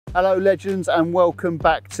Hello legends and welcome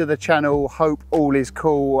back to the channel. Hope all is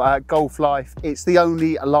cool. Golf life, it's the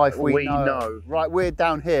only life we know. Right, we're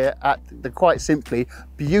down here at the quite simply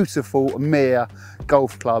beautiful Mere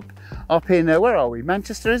Golf Club up in, where are we?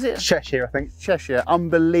 Manchester, is it? Cheshire, I think. Cheshire,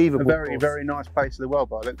 unbelievable. A very nice place of the world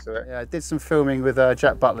by the looks of it. Yeah, I did some filming with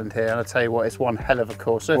Jack Butland here and I'll tell you what, it's one hell of a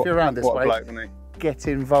course. So if you're around this way, bloke, isn't he? Get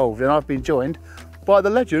involved. And I've been joined by the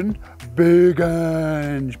legend, Big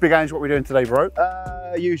Ange. Big Ange, what are we doing today, bro?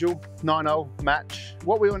 Usual 9-hole match.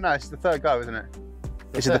 What we all know, it's the third go, isn't it?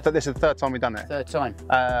 This is the third time we've done it. Third time.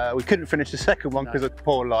 We couldn't finish the second one because of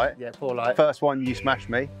poor light. Yeah, poor light. First one, you smashed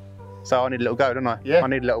me. So I need a little go, don't I? Yeah. I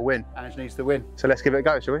need a little win. Ange needs the win. So let's give it a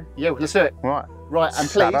go, shall we? Yeah, let's do it. Right. Right, and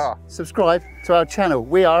please subscribe to our channel.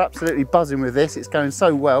 We are absolutely buzzing with this. It's going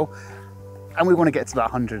so well. And we want to get to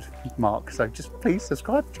that 100 mark. So just please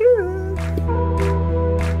subscribe. Cheers.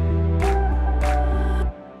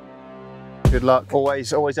 Good luck.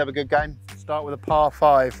 Always have a good game. Start with a par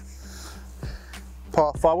 5.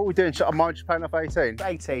 Par 5. What are we doing? Am I just playing off 18?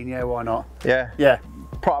 18, yeah, why not? Yeah. Yeah.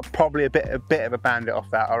 Probably a bit of a bandit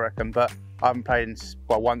off that, I reckon. But I haven't played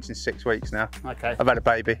once in 6 weeks now. Okay. I've had a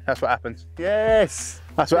baby. That's what happens. Yes.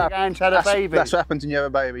 That's what happens. Had a baby. That's what happens when you have a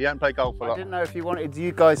baby. You don't play golf a lot. I didn't know if you wanted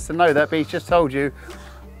you guys to know that, but he's just told you.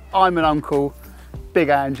 I'm an uncle. Big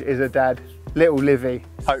Ange is a dad. Little Livy.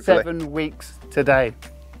 Hopefully. 7 weeks today.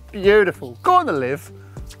 Beautiful. Go on the live.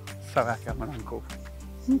 So happy I'm an uncle.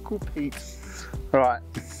 Uncle Pete. Right.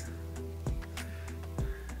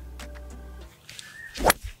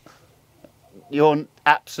 You're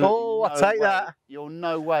absolutely. Oh, I'll take that. You're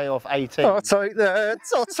no way off 18. I'll take that.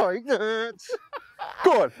 I'll take that.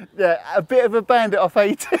 Go on. Yeah, a bit of a bandit off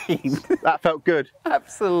 18. That felt good.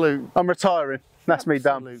 Absolute. I'm retiring. That's me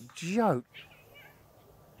done. Absolute joke.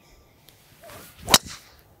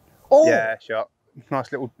 Oh. Yeah, shot.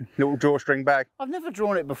 Nice little drawstring bag. I've never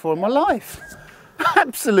drawn it before in my life.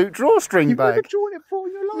 Absolute drawstring You've bag. You've never drawn it before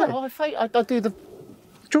in your life? No, I do the...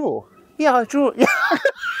 Draw? Yeah, I draw. Yeah.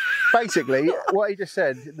 Basically, what he just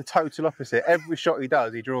said, the total opposite. Every shot he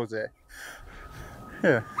does, he draws it.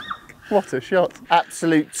 Yeah. What a shot.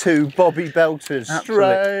 Absolute 2 Bobby Belters.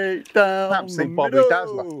 Straight down Absolute Bobby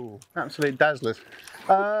Dazzler. Absolute dazzlers.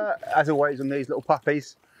 As always on these little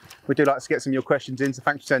puppies, we do like to get some of your questions in, so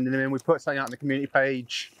thanks for sending them in. We put something out on the community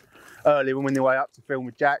page earlier when we were on the way up to film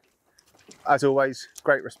with Jack. As always,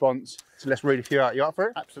 great response. So let's read a few out. You up for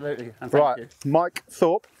it? Absolutely. And right, thank you. Mike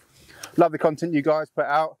Thorpe. Love the content you guys put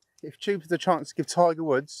out. If Tubes had a chance to give Tiger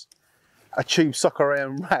Woods a Tube Soccer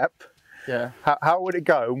AM rap, yeah, how would it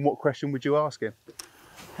go and what question would you ask him?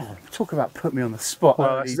 Oh, talk about put me on the spot.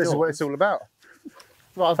 Well, this is what it's all about.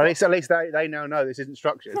 Well, at least they now know this isn't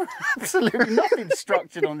structured. Absolutely nothing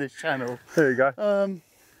structured on this channel. There you go. So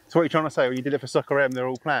what are you trying to say? When you did it for Soccer M, they're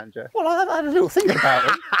all planned, yeah? Well, I had a little think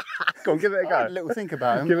about it. Go on, give it a go. I had a little think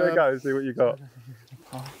about it. Give it a go and see what you got.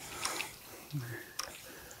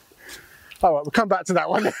 All right, we'll come back to that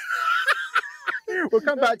one. We'll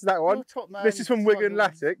come back to that one. This is from Wigan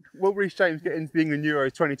Latic. Will Reece James get into the England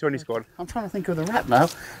Euros 2020 squad? I'm trying to think of the rap now.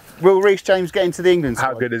 Will Reece James get into the England squad?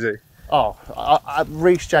 How good is he? Oh,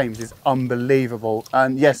 Reece James is unbelievable.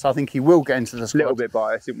 And yes, I think he will get into the squad. A little bit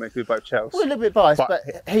biased, didn't we? With both Chelsea. Well, a little bit biased, but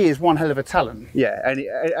he is one hell of a talent. Yeah,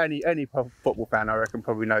 any football fan, I reckon,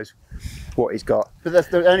 probably knows what he's got. But that's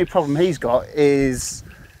the only problem he's got is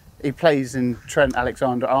he plays in Trent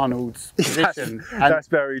Alexander-Arnold's position. That's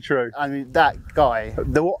very true. I mean, that guy.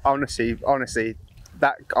 Honestly,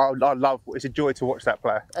 that I love. It's a joy to watch that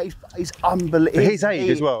player. He's unbelievable. His age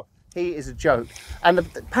as well. He is a joke. And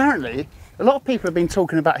apparently, a lot of people have been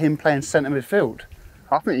talking about him playing centre midfield.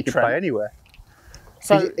 I think he can play anywhere.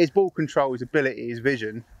 So his ball control, his ability, his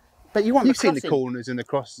vision. But you've seen the corners and the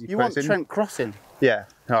crosses. You want Trent crossing. Yeah,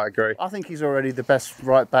 I agree. I think he's already the best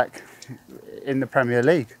right back in the Premier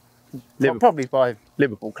League. Probably by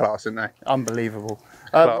Liverpool class, isn't they? Unbelievable.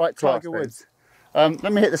 Right, Tiger Woods. Let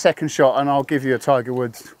me hit the second shot and I'll give you a Tiger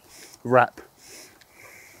Woods rap.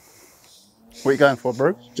 What are you going for,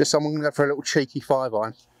 bro? Just someone going to go for a little cheeky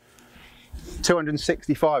 5-iron.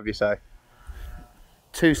 265, you say?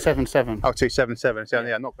 277. Oh, 277. So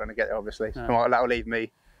yeah, I'm not going to get it, obviously. No. That'll leave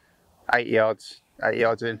me 8 yards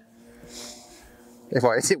in. If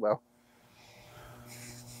I hit it well.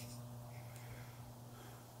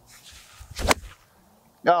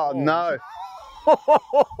 Oh, no.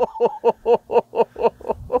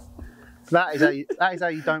 That is how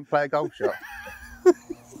you don't play a golf shot.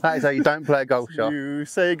 That is how you don't play a golf shot. You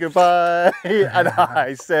say goodbye and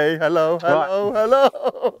I say hello, hello,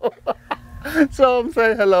 hello. Some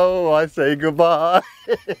say hello, I say goodbye.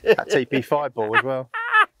 That TP5 ball as well.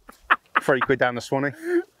 £3 down the Swanee.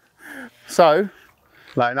 So,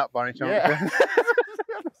 Laying up by any chance?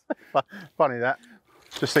 Yeah. Funny that.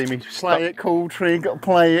 Just see me Play it cool, Trig.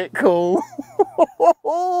 Play it cool.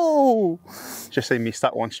 Just see me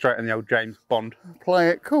stuck one straight in the old James Bond. Play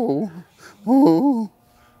it cool. Ooh.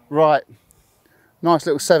 Right. Nice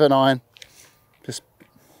little 7-iron. Just.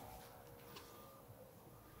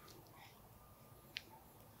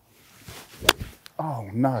 Oh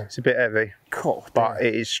no. It's a bit heavy. God, but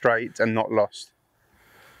it is straight and not lost.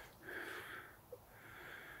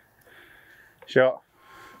 Shot.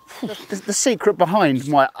 The secret behind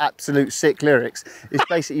my absolute sick lyrics is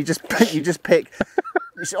basically you just pick.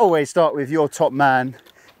 You should always start with your top man,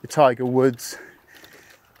 your Tiger Woods,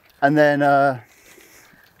 and then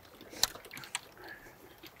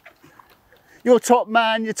your top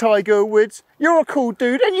man, your Tiger Woods. You're a cool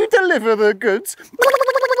dude, and you deliver the goods.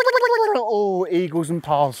 Oh, eagles and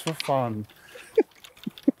pals for fun.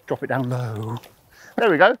 Drop it down low.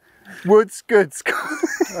 There we go. Woods, goods.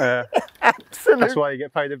 Yeah. Absolutely. That's why you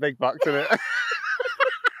get paid the big bucks, isn't it?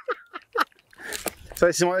 So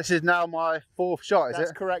this is now my 4th shot, is it?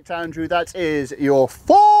 That's correct, Andrew. That is your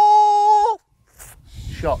 4th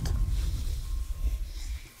shot.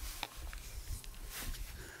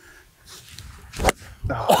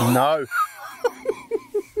 Oh, no.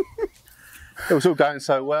 It was all going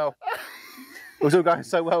so well. It was all going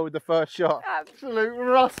so well with the first shot. Absolute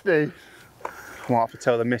rusty. I might have to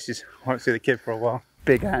tell the missus. I won't see the kid for a while.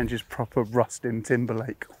 Big Ange is proper rusting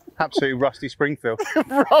Timberlake. Absolutely rusty Springfield.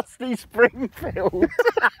 Rusty Springfield.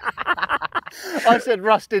 I said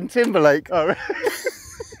rusting Timberlake. Oh,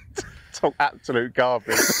 talk absolute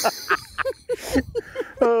garbage.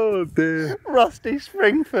 Oh dear. Rusty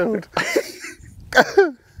Springfield.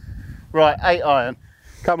 Right, 8-iron.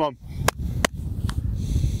 Come on.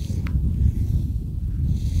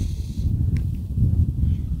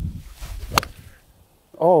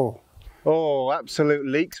 Oh, absolute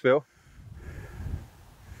Leaksville.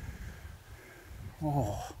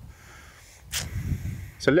 Oh.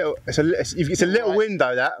 It's a little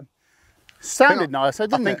window that. Sounded nice,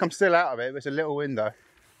 didn't it? I think I'm still out of it, but it's a little window.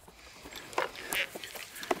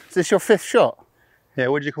 Is this your 5th shot? Yeah,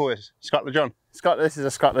 what do you call this? Scutler John? This is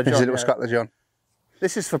a Scutler John. This is a little Scutler John.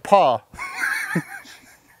 This is for par.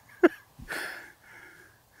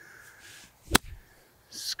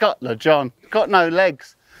 Scutler John. Got no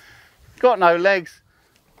legs. Got no legs.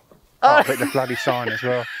 Oh, I hit the bloody sign as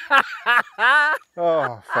well.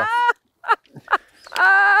 Oh, fuck.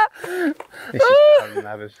 This is pone,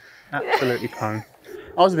 labbers. Absolutely pone.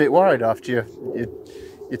 I was a bit worried after your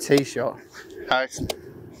tee shot. Hey.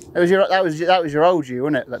 That was your old you,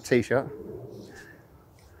 wasn't it? That tee shot.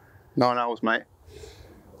 9 holes, mate.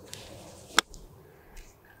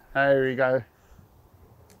 There we go.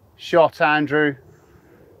 Shot, Andrew.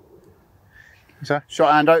 So,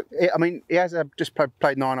 Shot, Ando. I mean, he has just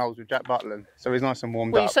played 9 holes with Jack Butland, so he's nice and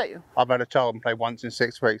warmed up. I've had a child and played once in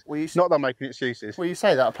 6 weeks. Not that I'm making excuses. Well, you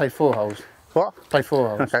say that. I played 4 holes. What? Played 4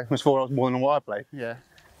 holes. Okay, it was 4 holes more than what I played. Yeah.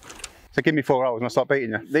 So give me 4 holes and I'll start beating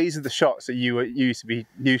you. These are the shots that you used to be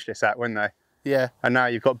useless at, weren't they? Yeah. And now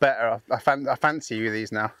you've got better. I fancy you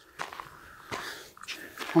these now.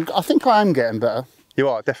 I think I am getting better. You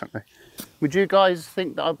are, definitely. Would you guys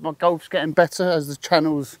think that my golf's getting better as the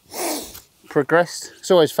channel's progressed? It's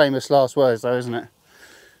always famous last words though, isn't it?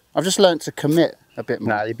 I've just learnt to commit a bit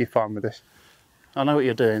more. Nah, you'd be fine with this. I know what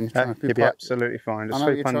you're doing. You'd be absolutely fine. Just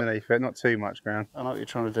sweep underneath it, not too much ground. I know what you're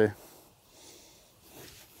trying to do.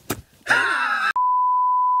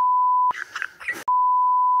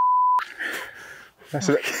 That's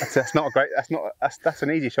not a great. That's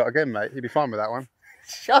an easy shot again, mate. You'd be fine with that one.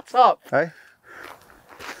 Shut up. Hey.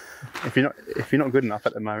 If you're not good enough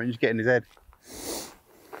at the moment, you just get in his head.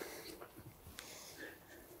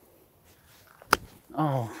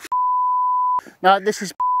 Oh. No, this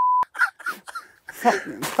is.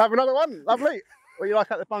 Have another one. Lovely. What you like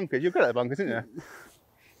at the bunkers? You're good at the bunkers, aren't you?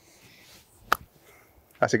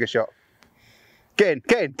 That's a good shot. Get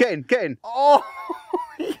in. Oh.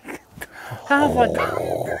 How have I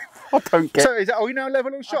done? I don't get. So is that all you know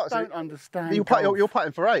level on shots? I don't understand. You're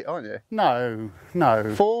putting for 8, aren't you? No.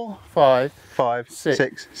 4, 5,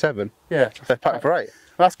 6, 7. Yeah. They're putting for 8.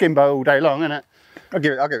 Well, that's Gimbo all day long, isn't it? I'll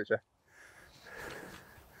give it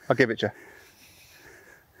to you.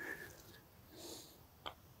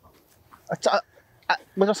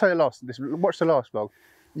 What did I say last? Watch the last vlog.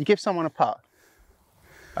 You give someone a putt,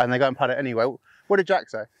 and they go and putt it anyway. What did Jack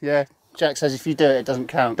say? Yeah. Jack says if you do it, it doesn't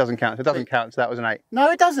count. It doesn't count. So it doesn't count. So that was an 8.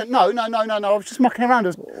 No, it doesn't. No. I was just mucking around. I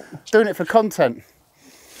was doing it for content.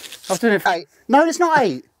 I was doing it for 8. No, it's not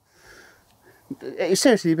 8.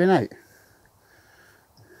 Seriously, you've been 8.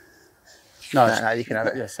 No, you can have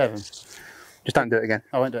it. Yeah, 7. Just don't do it again.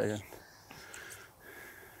 I won't do it again.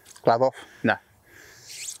 Glove off? No.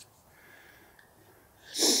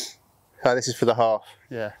 So this is for the half.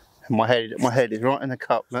 Yeah. And my head is right in the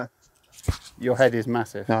cup. Look. Your head is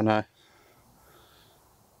massive. No, no.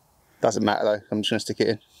 Doesn't matter though. I'm just gonna stick it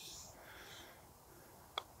in.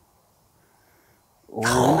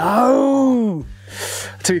 Oh no!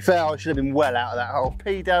 To be fair, I should have been well out of that hole.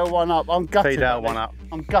 P-Dale one up. I'm gutted. P-Dale one up.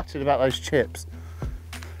 I'm gutted about those chips.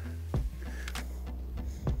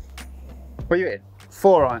 What are you in?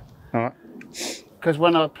 4-iron. Alright. Because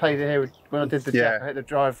when I played it here, when I did the jack, I hit the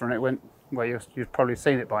driver and it went, well, you've probably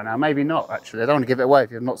seen it by now. Maybe not, actually. I don't want to give it away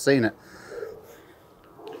if you've not seen it.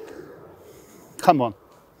 Come on.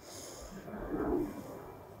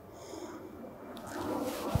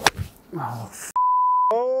 Oh,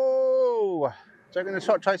 Oh! Do you reckon the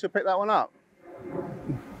shot chaser will pick that one up?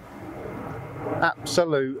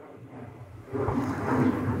 Absolute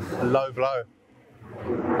low blow.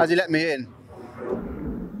 Has he let me in?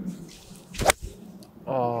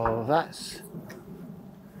 Oh, that's...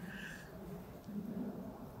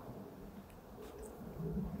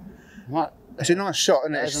 What? It's a nice shot,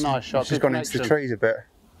 isn't it? It's a nice shot. It's just gone into the trees a bit.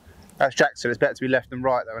 That's Jackson. It's better to be left than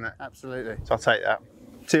right, though, isn't it? Absolutely. So I'll take that.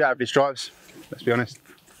 2 average drives, let's be honest.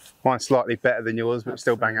 Mine's slightly better than yours, but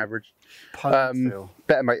still bang average.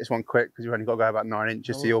 Better make this one quick because you've only got to go about 9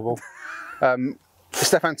 inches to your ball.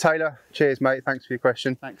 Stefan Taylor, cheers, mate. Thanks for your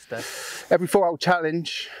question. Thanks, Steph. Every 4-hole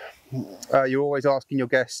challenge, you're always asking your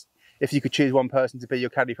guests if you could choose one person to be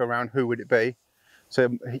your caddy for a round, who would it be?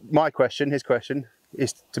 So his question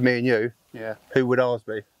is to me and you. Yeah. Who would ours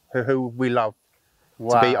be? Who we love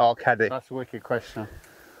to be our caddy? That's a wicked question.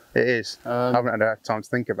 It is. I haven't had time to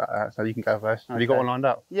think about that, so you can go first. Okay. Have you got one lined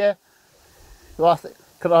up? Yeah. Well,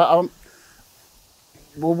 well,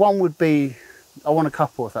 one would be, I want a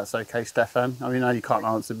couple if that's okay, Stefan. I mean, no, you can't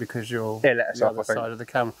answer because you're let us the off, other side of the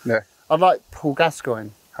camera. Yeah. I'd like Paul Gascoigne.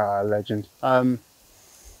 Ah, legend. And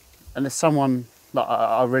there's someone that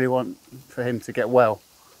I really want for him to get well,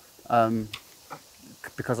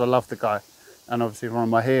 because I love the guy, and obviously one of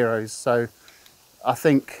my heroes. So I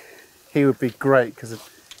think he would be great because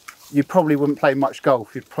you probably wouldn't play much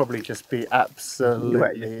golf. You'd probably just be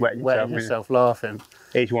absolutely wetting yourself laughing.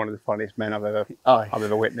 He's one of the funniest men I've ever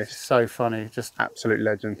witnessed. So funny, just absolute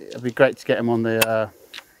legend. It'd be great to get him on the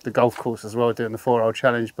golf course as well, doing the 4-hole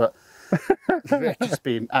challenge, but it'd just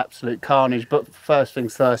be absolute carnage. But first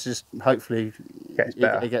things first, just hopefully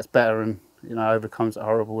he gets better and overcomes that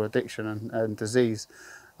horrible addiction and disease.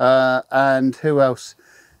 And who else?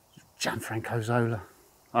 Gianfranco Zola.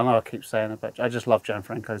 I know I keep saying it, but I just love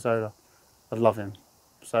Gianfranco Zola. I love him.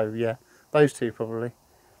 So yeah, those two probably.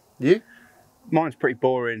 You? Mine's pretty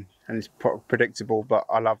boring and it's predictable, but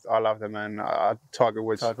I love the man. Tiger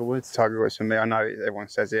Woods. Tiger Woods for me. I know everyone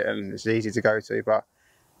says it and it's easy to go to, but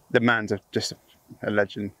the man's just a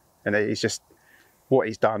legend, and he's just what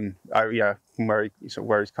he's done. From where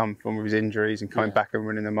he's come from with his injuries and coming back and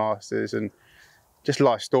winning the Masters, and just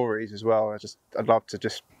life stories as well. I'd love to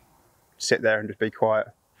just sit there and just be quiet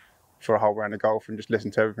for a whole round of golf and just listen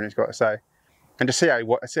to everything he's got to say, and just see how he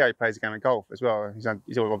plays a game of golf as well. He's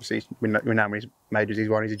obviously we know when he's majors he's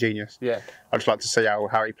a genius. Yeah. I'd just like to see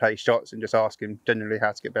how he plays shots and just ask him generally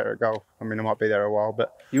how to get better at golf. I mean, I might be there a while,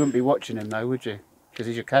 but you wouldn't be watching him though, would you? Because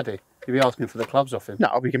he's your caddy. You'd be asking for the clubs off him. No,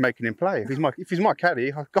 I'll be making him play. If he's my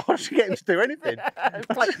caddy, I've got to get him to do anything.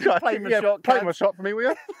 play my shot for me,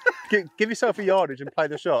 will you? Give yourself a yardage and play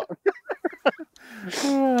the shot.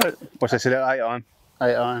 What's this, a little 8-iron?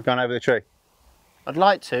 8-iron. Going over the tree? I'd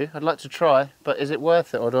like to try, but is it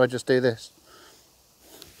worth it, or do I just do this?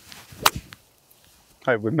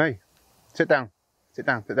 Over with me. Sit down. Sit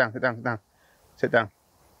down. Sit down.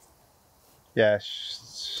 Yeah,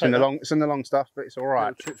 it's in the long stuff, but it's all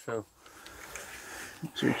right. Chip fill.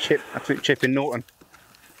 Absolute chip in Norton.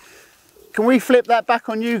 Can we flip that back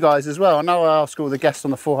on you guys as well? I know I ask all the guests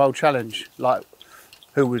on the 4-hole challenge, like,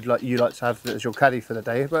 who would you like to have as your caddy for the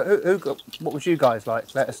day? But what would you guys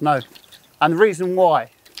like? Let us know. And the reason why,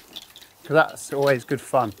 because that's always good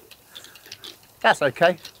fun. That's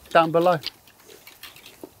okay, down below.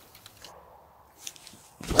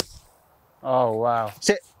 Oh, wow.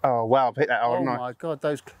 Sit. Oh, wow, I've hit that hard, Oh, my God,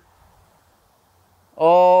 those...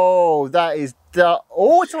 Oh, that is...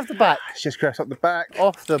 Oh, it's off the back. It's just crept off the back.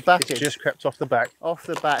 Off the backage. It's just crept off the back. Off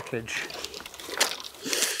the backage.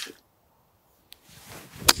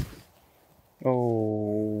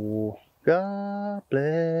 Oh, God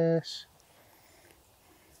bless.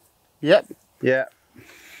 Yep. Yeah.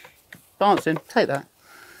 Dancing, take that.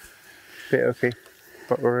 Bit okay,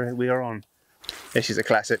 but we are on. This is a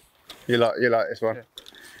classic. You like this one? Yeah.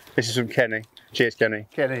 This is from Kenny. Cheers, Kenny.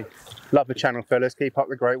 Kenny. Love the channel, fellas. Keep up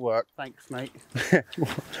the great work. Thanks, mate.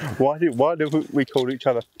 Why do we call each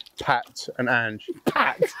other Pat and Ange?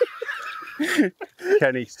 Pat.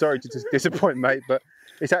 Kenny, sorry to disappoint, mate, but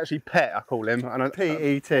it's actually Pet. I call him.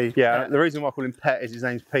 P-E-T. Yeah. The reason why I call him Pet is his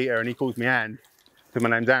name's Peter, and he calls me Ange. Because my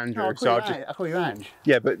name's Andrew. I call you Ange.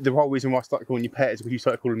 Yeah, but the whole reason why I started calling you Pet is because you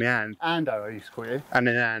started calling me Ange. Ando, I used to call you. And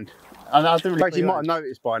then Ange. And I didn't really you might have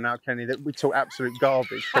noticed by now, Kenny, that we talk absolute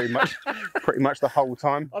garbage pretty much the whole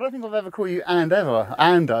time. I don't think I've ever called you ever.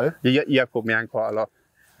 Ando. You have called me Ange quite a lot.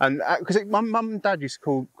 And because my mum and dad used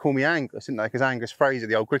to call me Angus, didn't they? Because Angus Fraser,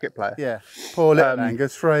 the old cricket player. Yeah, poor little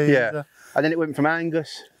Angus Fraser. Yeah, and then it went from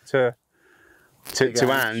Angus to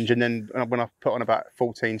Ange, and then when I put on about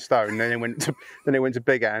 14 stone, then it went to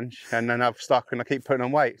Big Ange, and then I've stuck and I keep putting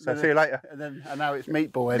on weight. So see you later. And now it's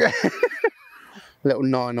Meat Boy. Little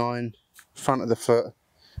 9-9, front of the foot.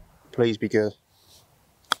 Please be good.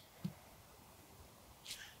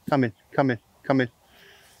 Come in.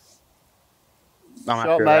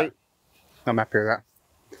 Shot, mate. I'm happy with that.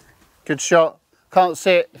 Good shot. Can't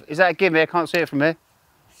see it. Is that a gimme? I can't see it from here.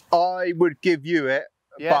 I would give you it,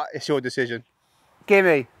 yeah. But it's your decision.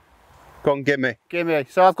 Gimme. Go on, gimme. Gimme.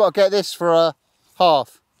 So I've got to get this for a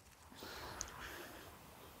half.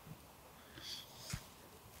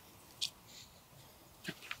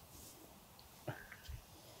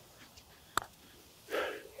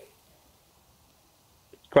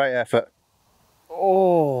 Great effort.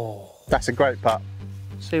 Oh. That's a great putt.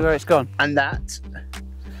 See where it's gone. And that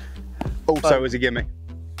also was a gimme.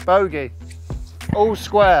 Bogey. All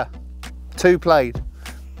square. 2 played.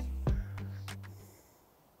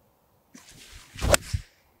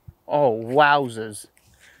 Oh, wowzers.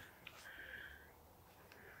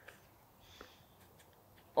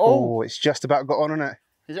 Oh, it's just about got on, isn't it?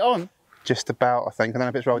 Is it on? Just about, I think. I don't know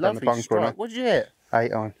if it's rolled down the bunker or not. What did you hit?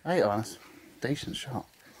 8 on. 8 on. That's a decent shot.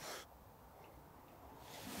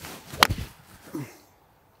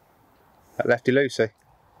 That lefty loosey.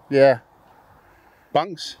 Yeah.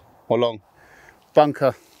 Bunks or long?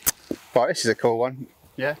 Bunker. Right, this is a cool one.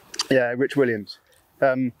 Yeah? Yeah, Rich Williams.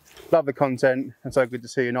 Love the content, and so good to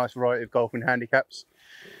see a nice variety of golfing handicaps.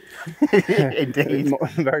 Indeed.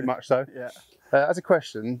 Very much so. Yeah. As a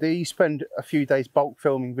question, do you spend a few days bulk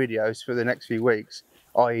filming videos for the next few weeks?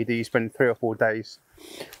 I.e., do you spend 3 or 4 days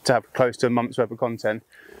to have close to a month's worth of content?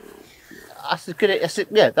 That's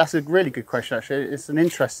a really good question, actually. It's an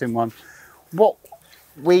interesting one. What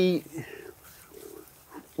we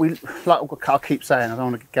like, I keep saying, I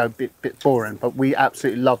don't want to go a bit boring, but we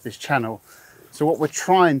absolutely love this channel. So what we're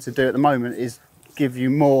trying to do at the moment is give you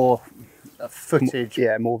more footage,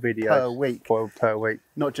 more videos per week, week,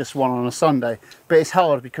 not just one on a Sunday. But it's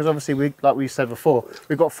hard because obviously like we said before,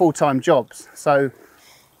 we've got full-time jobs. So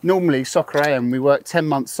normally Soccer AM, we work 10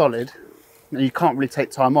 months solid, and you can't really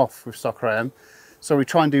take time off with Soccer AM. So we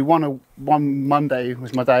try and do one Monday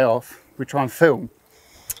was my day off. We try and film,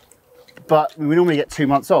 but we normally get 2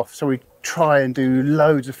 months off. So we try and do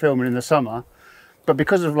loads of filming in the summer. But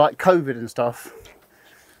because of like COVID and stuff,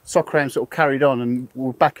 Soccer AM sort of carried on, and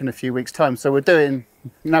we're back in a few weeks' time. So we're doing,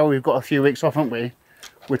 now we've got a few weeks off, haven't we?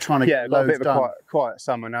 We're trying to get loads done. A quiet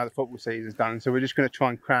summer now. The football season's done, so we're just going to try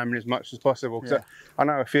and cram in as much as possible. Yeah. I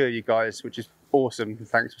know a few of you guys, which is awesome.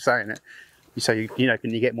 Thanks for saying it. You say, you know,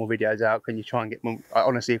 can you get more videos out? Can you try and get more?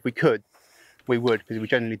 Honestly, if we could, we would, because we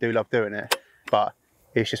generally do love doing it. But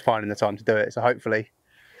it's just finding the time to do it. So hopefully,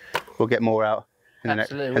 we'll get more out in the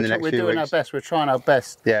next few weeks. We're doing our best. We're trying our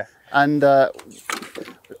best. Yeah. And a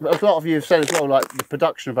lot of you have said as well, like the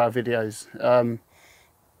production of our videos.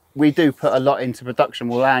 We do put a lot into production.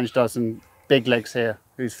 Well, Ange does, and Big Legs here,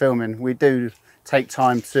 who's filming. We do take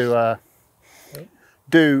time to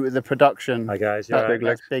do the production. Hi guys,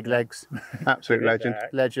 Big Legs. Absolute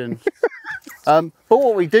legend. But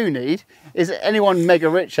what we do need is anyone mega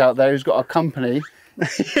rich out there who's got a company,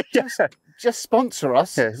 just sponsor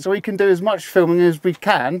us, so we can do as much filming as we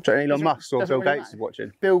can. So Elon Musk or Bill Gates is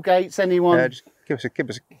watching. Bill Gates, anyone. Yeah, just give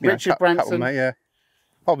us Richard Branson. Couple, mate, yeah.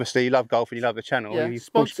 Obviously, you love golf and you love the channel. Yeah,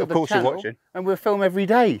 of course you're watching. And we'll film every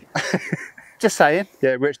day. Just saying.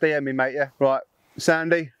 Yeah, Rich, DM me, mate, yeah. Right,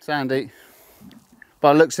 Sandy.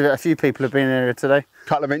 By the looks of it, a few people have been here today.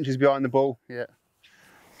 Couple of inches behind the ball. Yeah.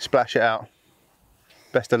 Splash it out.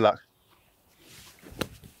 Best of luck.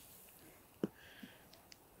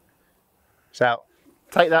 It's out.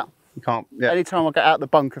 Take that. You can't. Yeah. Anytime I get out the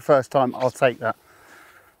bunker first time, I'll take that.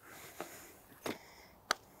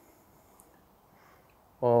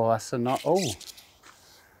 Oh, that's a not. Oh.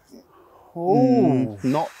 Oh.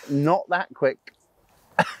 Not that quick.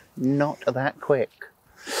 Not that quick.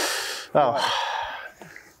 Oh.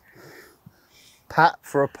 Pat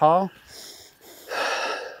for a par.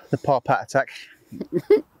 The par-pat attack.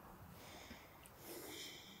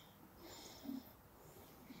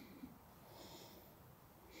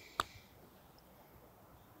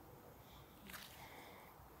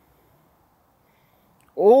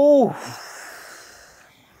 Oh!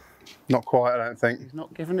 Not quite, I don't think. He's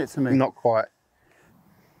not giving it to me. Not quite.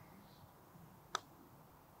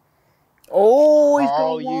 Oh, he's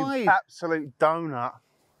gone you wide. Absolute donut.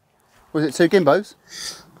 Was it 2 gimbos?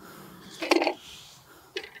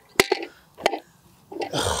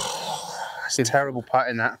 That's a terrible putt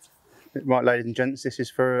in that. Right, ladies and gents, this is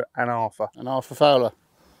for an Arthur. An Arthur Fowler.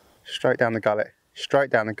 Straight down the gullet. Straight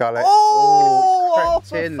down the gullet. Oh, it's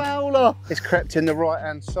crept in. Fowler. It's crept in the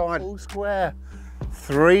right-hand side. All square.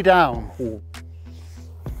 3 down. Ooh.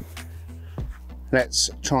 Let's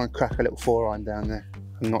try and crack a little 4-iron down there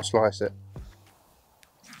and not slice it.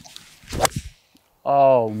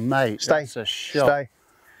 Oh, mate, Stay. that's a shot. Stay.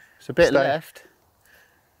 It's a bit Stay. left.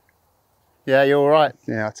 Yeah, you're all right.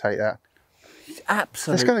 Yeah, I'll take that. It's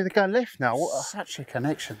absolutely. It's going to go left now. What Such a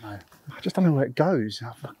connection, though. I just don't know where it goes.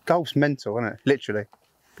 Golf's mental, isn't it? Literally.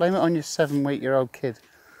 Blame it on your 7-week-old kid.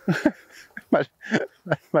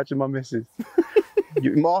 Imagine my missus.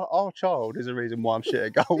 Our child is the reason why I'm shit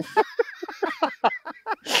at golf.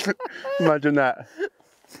 Imagine that.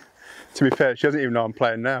 To be fair, she doesn't even know I'm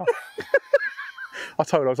playing now. I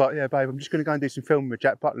told her, I was like, yeah, babe, I'm just going to go and do some filming with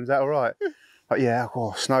Jack Butland. Is that all right? Like, yeah,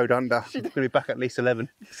 oh, snowed under. I'm going to be back at least 11.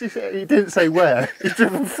 He didn't say where. He's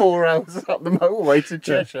driven 4 hours up the motorway to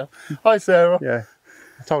Cheshire. Yeah. Hi, Sarah. Yeah.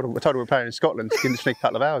 I told her we're playing in Scotland. She can sneak a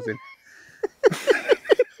couple of hours in.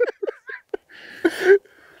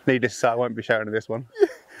 Needless to say, I won't be sharing this one.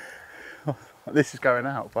 Oh, this is going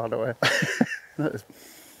out, by the way.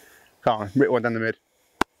 Come on, rip one down the mid.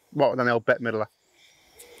 Right down the old Bette Midler.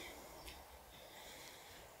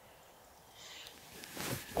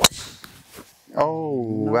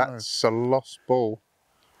 Oh, no. That's a lost ball.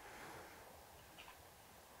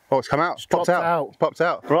 Oh, it's come out. It's popped out. Popped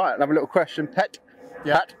out. Right, another little question. Pet.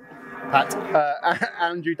 Yeah. Pat.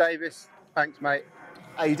 Andrew Davis. Thanks, mate.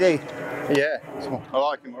 AD. Yeah, I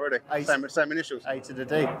like him already. Same initials. A to the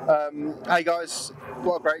D. Hey guys,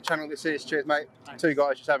 what a great channel this is. Cheers, mate. Thanks. 2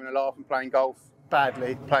 guys just having a laugh and playing golf.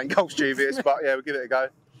 Badly. Playing golf's dubious, but yeah, we'll give it a go.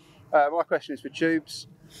 My question is for Tubes.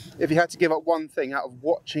 If you had to give up one thing out of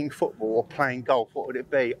watching football or playing golf, what would it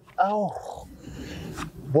be? Oh,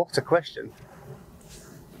 what a question.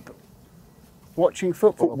 Watching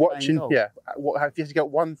football or watching, playing golf? Yeah. If you had to get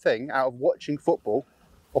one thing out of watching football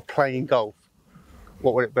or playing golf,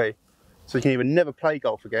 what would it be? So you can either never play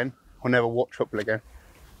golf again or never watch football again.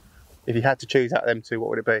 If you had to choose out of them 2, what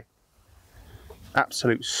would it be?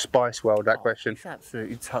 Absolute spice world, that question. He's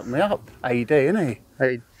absolutely tucked me up. AD, isn't he?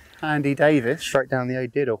 Hey, Andy Davis. straight down the A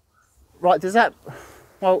diddle. Right, does that...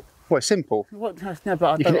 Well, it's simple. What, no,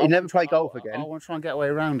 but you never play golf again. I want to try and get away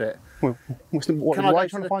around it. Well, why are you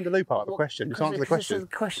trying to find a loop out of the question? Just answer the question. The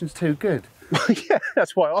question's too good. Yeah,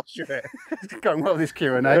 that's why I asked you it. It's going well, this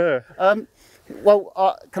Q&A. Yeah. Well,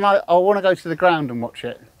 I want to go to the ground and watch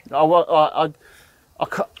it. I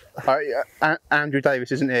can't. Andrew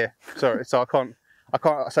Davis isn't here. Sorry, so I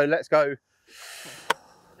can't. So let's go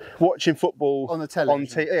watching football on the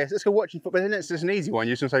television. Yeah, let's go watching football. Then it's just an easy one.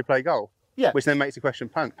 You're just going to say play golf. Yeah. Which then makes the question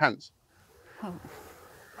pants. Oh.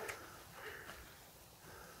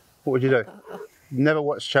 What would you do? Never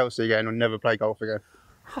watch Chelsea again or never play golf again?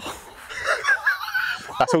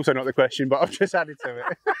 That's also not the question, but I've just added to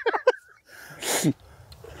it.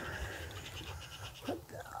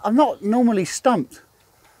 I'm not normally stumped.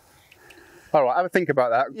 All right, have a think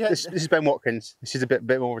about that. Yeah. This is Ben Watkins. This is a bit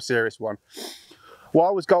more of a serious one. Why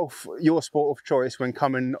was golf your sport of choice when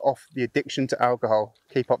coming off the addiction to alcohol?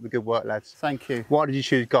 Keep up the good work, lads. Thank you. Why did you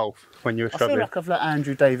choose golf when you were struggling? I feel like I've let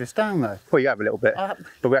Andrew Davis down though. Well, you have a little bit,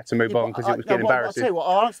 but we had to move on because it was getting embarrassing. I'll tell you what,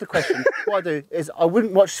 I'll answer the question. What I do is I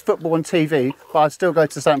wouldn't watch football on TV, but I'd still go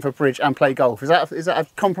to Stamford Bridge and play golf. Is that a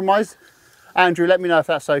compromise? Andrew, let me know if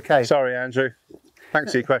that's okay. Sorry, Andrew.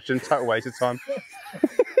 Thanks for your question. Total waste of time.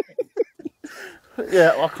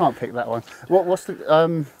 Yeah, well, I can't pick that one. What's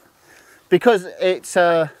the... Because it's...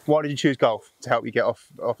 Why did you choose golf to help you get off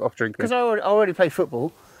drinking? Because I already play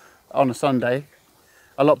football on a Sunday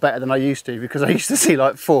a lot better than I used to, because I used to see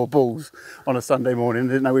like 4 balls on a Sunday morning. I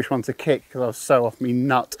didn't know which one to kick because I was so off me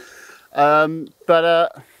nut.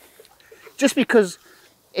 Just because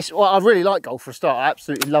I really like golf for a start. I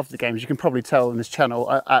absolutely love the game. As you can probably tell on this channel,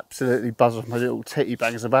 I absolutely buzz off my little titty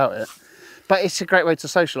bangs about it. But it's a great way to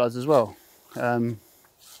socialise as well.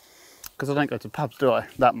 Because I don't go to pubs, do I,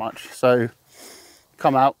 that much? So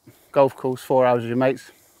come out, golf course, 4 hours with your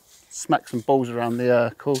mates, smack some balls around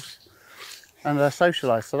the course and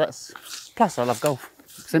socialise. So that's, plus I love golf.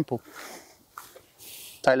 Simple.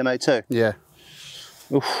 Tailor-made too? Yeah.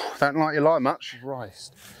 Oof, don't like your lie much.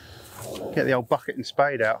 Christ. Get the old bucket and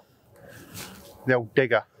spade out. The old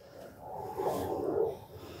digger.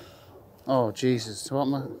 Oh, Jesus. What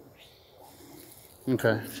am I...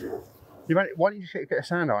 Okay. Why don't you just get a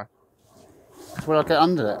sand iron? Will I get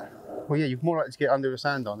under it? Well, yeah, you're more likely to get under a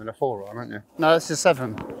sand iron than a 4-iron, aren't you? No, this is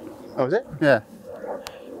 7. Oh, is it? Yeah.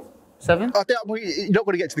 7? Well, you're not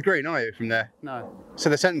going to get to the green, are you, from there? No. So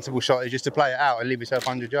the sensible shot is just to play it out and leave yourself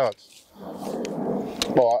 100 yards.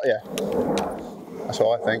 Well, yeah. That's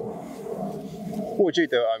what I think. What would you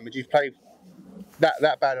do at home? Would you play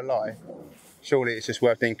that bad a lie? Surely it's just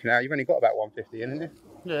worth thinking out. You've only got about 150 in, haven't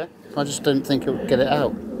you? Yeah. I just don't think it'll get it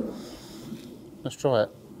out. Let's try it.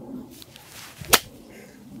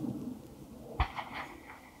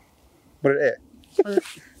 What did it hit?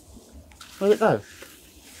 Where'd it go?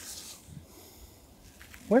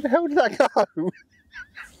 Where the hell did that go?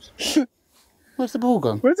 Where's the ball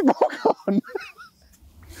gone? Where's the ball gone?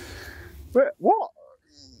 What?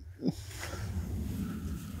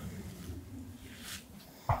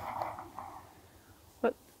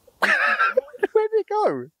 Where did it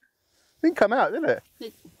go? It didn't come out, did it?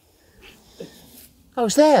 Oh,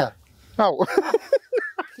 it's there. Oh.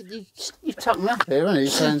 You've tucked me up here, haven't you?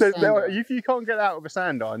 If you can't get out with a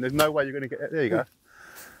sand iron, there's no way you're going to get it. There you go.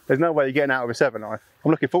 There's no way you're getting out with a 7-iron.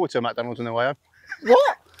 I'm looking forward to a McDonald's on the way home.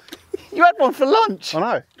 What? You had one for lunch? I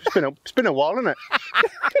know. It's been a while, hasn't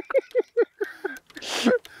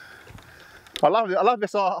it? I love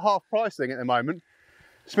this half price thing at the moment.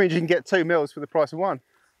 This means you can get 2 meals for the price of one.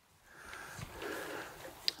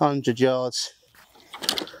 100 yards.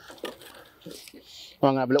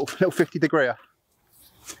 I'm going to have a little 50 degreer.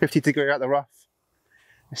 50 degree out the rough.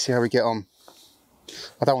 Let's see how we get on.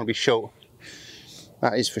 I don't want to be short.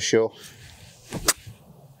 That is for sure.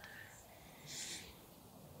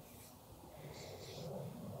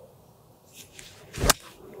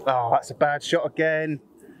 Oh, that's a bad shot again.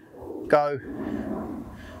 Go.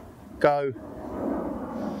 Go.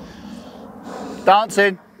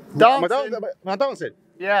 Dancing. Dancing. Am I dancing?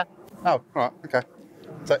 Yeah. Oh, alright, okay.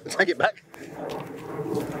 So, take it back.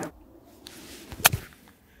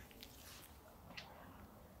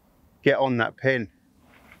 Get on that pin.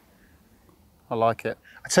 I like it.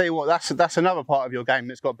 I tell you what, that's another part of your game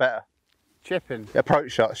that's got better. Chipping.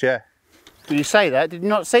 Approach shots, yeah. Did you say that? Did you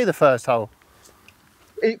not see the first hole?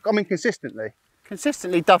 I mean, consistently.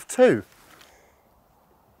 Consistently duff 2.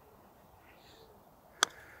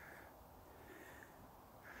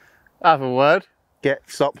 Have a word.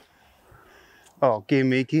 Stop. Oh,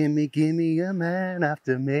 gimme a man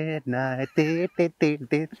after midnight.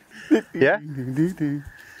 Yeah?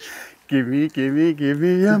 Give me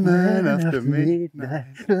a man after midnight.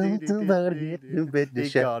 He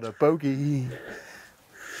got a bogey.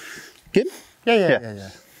 Good? Yeah.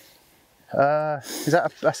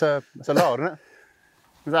 That's a lard, isn't it?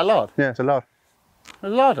 Is that a lard? Yeah, it's a lard. A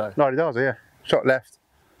lardo? Lardy Darza, yeah. Shot left,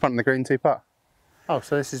 front of the green 2-putt. Oh,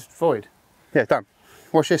 so this is void. Yeah, done.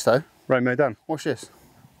 Watch this though. Romeo done. Watch this.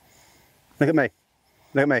 Look at me.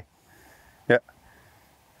 Look at me. Yeah.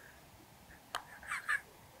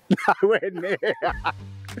 Nowhere near.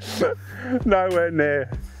 Nowhere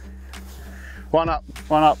near. One up.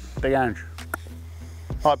 One up, Big Ange.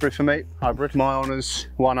 Hybrid for me. Hybrid. My honours,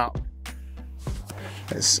 one up.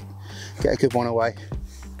 Let's get a good one away.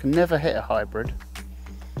 Can never hit a hybrid.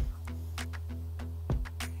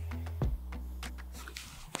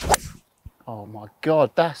 Oh my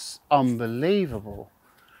God, that's unbelievable.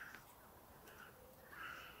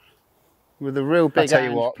 With a real Big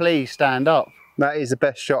Ange, please stand up. That is the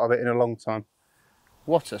best shot of it in a long time.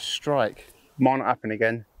 What a strike. Might not happen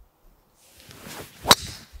again.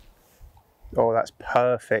 Oh, that's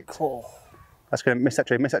perfect. Oh. That's going to miss that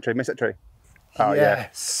tree, miss that tree, miss that tree. Oh,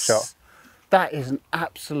 yes. Yeah. Shot. That is an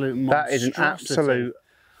absolute monstrosity. That is an absolute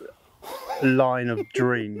line of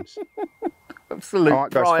dreams. Absolute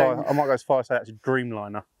I might go as far as say that's a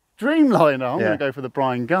dreamliner. Dreamliner? I'm going to go for the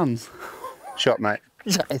Brian Guns. Shot, mate.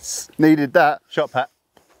 Yes. Needed that. Shot, Pat.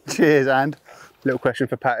 Cheers, and. Little question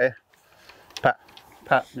for Pat here.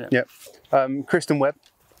 Pat, yeah. Yep. Kristen Webb,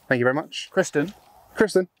 thank you very much. Kristen?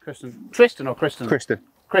 Kristen. Tristan or Kristen? Kristen.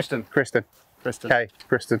 K.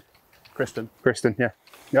 Kristen,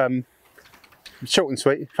 yeah. Short and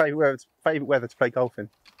sweet. Favourite weather to play golf in?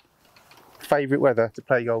 Favourite weather to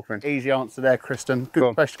play golf in? Easy answer there, Kristen.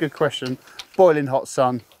 Good question. Boiling hot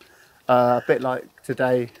sun, a bit like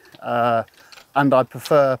today, and I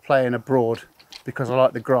prefer playing abroad because I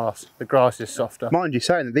like the grass. The grass is softer. Mind you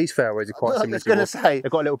saying that these fairways are quite similar. I was going to say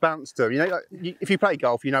they've got a little bounce to them. You know, if you play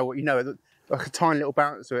golf, you know like a tiny little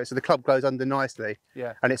bounce to it, so the club goes under nicely.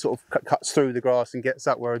 Yeah. And it sort of cuts through the grass and gets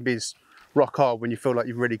up where it is rock hard when you feel like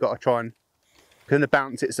you've really got to try and. Because in the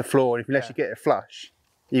bounce, it's the floor, and unless you get it flush,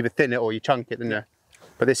 you either thin it or you chunk it, don't you?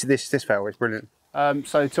 But this fairway is brilliant.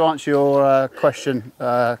 So to answer your question,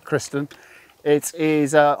 Kristen, it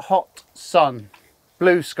is hot sun,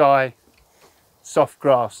 blue sky, soft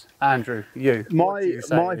grass. Andrew, you. My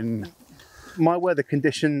weather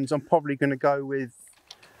conditions, I'm probably going to go with.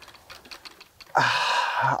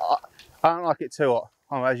 I don't like it too hot.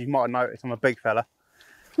 As you might have noticed, I'm a big fella,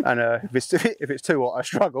 and if it's too hot, I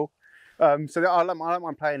struggle. So I don't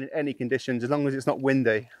mind playing in any conditions as long as it's not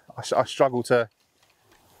windy. I struggle to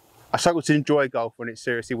enjoy golf when it's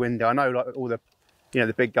seriously windy. I know like all the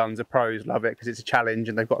the big guns, the pros love it because it's a challenge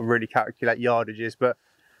and they've got to really calculate yardages. But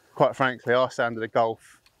quite frankly, our standard of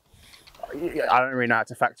golf, I don't really know how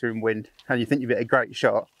to factor in wind. And you think you've hit a great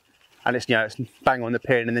shot, and it's it's bang on the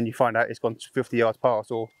pin, and then you find out it's gone 50 yards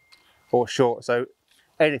past or short. So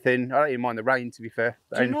anything, I don't even mind the rain, to be fair.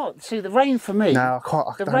 Do you not see the rain for me? No,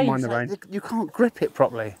 I don't mind the rain. You can't grip it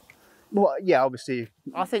properly. Well, yeah, obviously.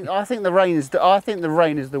 I think the rain is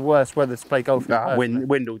the worst weather to play golf in.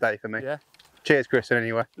 Wind all day for me. Yeah. Cheers, Kristen.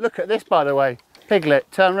 Anyway. Look at this, by the way.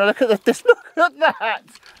 Piglet, turn around. Look at this. Look at that.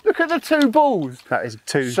 Look at the two balls. That is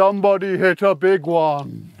two. Somebody hit a big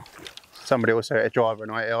one. Somebody also hit a driver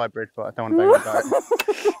and I hit a hybrid, but I don't want to bang about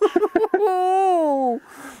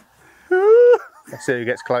it. Let's see who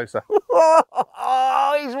gets closer.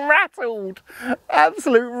 Oh, he's rattled.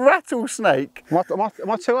 Absolute rattlesnake. Am I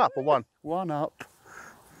 2 up or 1? 1 up.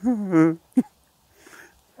 Rattled.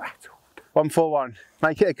 1-4-1.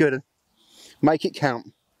 Make it a good one. Make it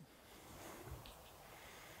count.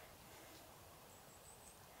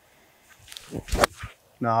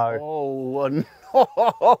 No. Oh, no.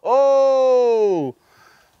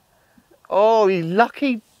 Oh, you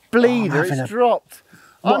lucky bleeder. It's dropped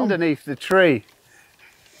underneath the tree.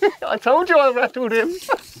 I told you I rattled him.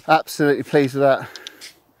 Absolutely pleased with that.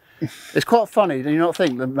 It's quite funny, do you not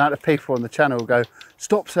think, the amount of people on the channel go,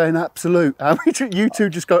 stop saying absolute. You two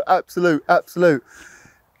just go absolute, absolute.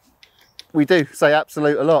 We do say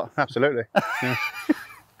absolute a lot. Absolutely. Yeah.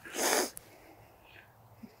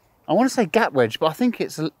 I want to say gap wedge, but I think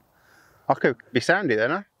it's... I could be sandy then,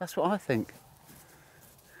 huh? That's what I think.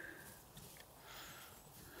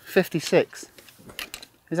 56.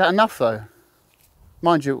 Is that enough though?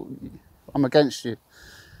 Mind you, I'm against you.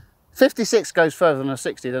 56 goes further than a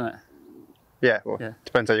 60, doesn't it? Yeah, well, yeah.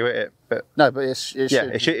 Depends how you hit it. But no, but it should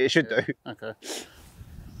do. Okay.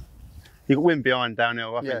 You got wind behind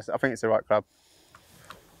downhill. I think it's the right club.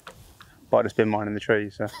 But I just been mine in the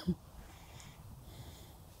trees. So.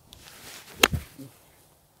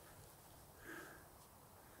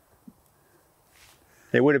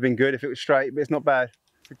 It would have been good if it was straight, but it's not bad.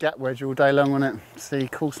 It's a gap wedge all day long, wasn't it? See,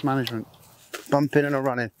 course management. Bumping and a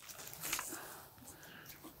running.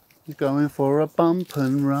 He's going for a bump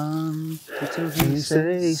and run until he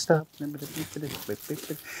says stop.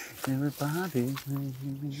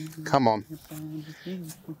 Come on.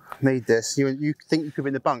 Need this. You think you could be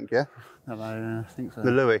in the bunk, yeah? I think so.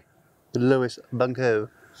 The Lewis bunko.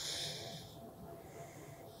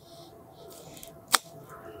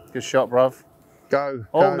 Good shot, bruv. Go.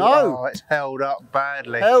 Oh no! Oh, it's held up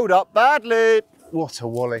badly. Held up badly. What a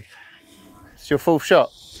wally. It's your fourth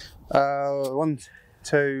shot? 1,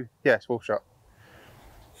 2, yes, fourth shot.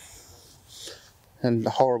 And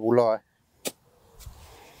a horrible lie.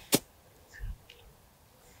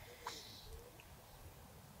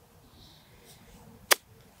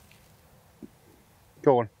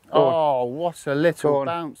 Go on. Oh, what a little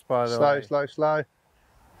bounce, by the way. Slow.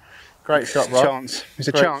 Great shot, Rob. Chance. It's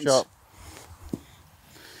a chance. Shot.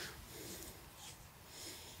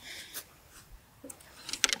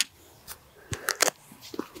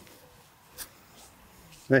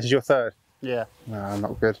 This is your third? Yeah. No,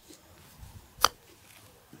 not good.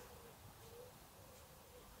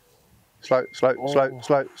 Slow.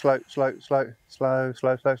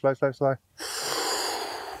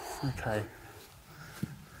 Okay.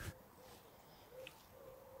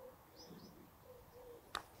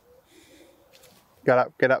 Get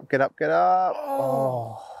up.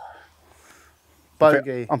 Oh.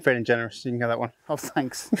 Bogey. I'm feeling generous. You can get that one. Oh,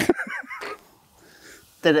 thanks.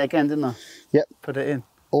 Did it again, didn't I? Yep. Put it in.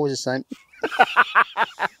 Always the same.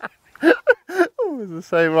 Always the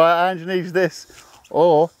same. Right, Ange needs this.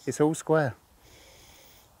 Or it's all square.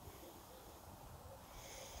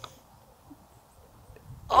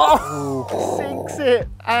 Oh, sinks it.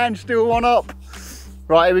 Ange still 1 up.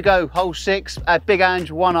 Right, here we go. Hole 6. Big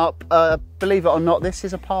Ange 1 up. Believe it or not, this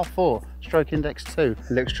is a par 4. Stroke index 2.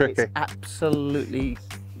 Looks tricky. It's absolutely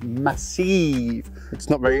massive. It's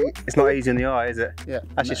not very, it's not easy in the eye, is it? Yeah.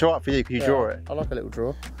 Actually, it's all right for you because you draw it. I like a little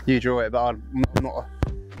draw. You draw it, but I'm not.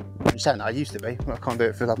 I'm saying that I used to be. Well, I can't do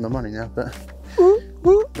it for having the money now, but.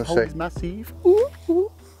 We'll see. is massive.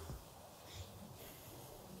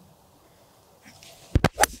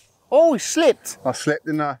 Oh, he slipped. I slipped,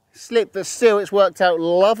 didn't I? Slipped, but still it's worked out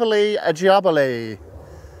lovely a jubbly.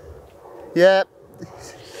 Yeah.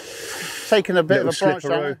 Taking a bit Little of a branch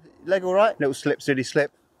down. Leg all right? Little slip, silly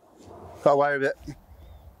slip. Got away with it.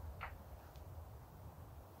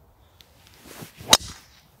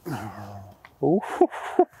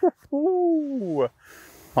 Ooh.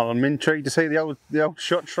 I'm intrigued to see the old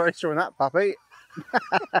shot tracer on that puppy.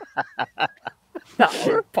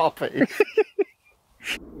 No, puppy.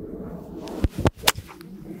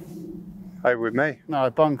 Over with me. No,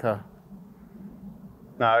 bunker.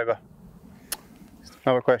 No, over.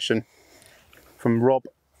 Another question from Rob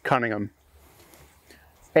Cunningham.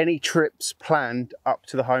 Any trips planned up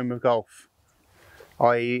to the home of golf?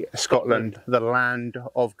 i.e. Scotland, the land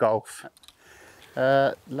of golf.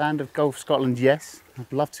 Land of golf, Scotland, yes.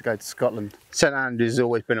 I'd love to go to Scotland. St Andrews has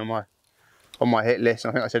always been on my hit list.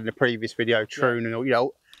 I think I said in the previous video, Troon and all, you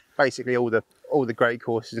know, basically all the great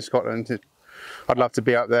courses in Scotland. I'd love to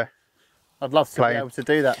be up there. I'd love to be able to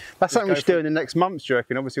do that. That's something we should do in the next month, do you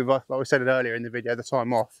reckon? Obviously, like we said earlier in the video, the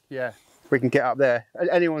time off. Yeah. We can get up there.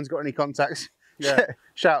 Anyone's got any contacts? Yeah.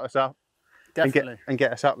 Shout us up. Definitely. And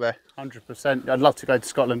get us up there. 100%. I'd love to go to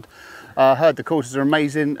Scotland. I heard the courses are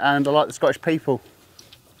amazing and I like the Scottish people.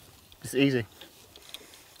 It's easy.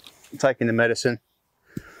 Taking the medicine.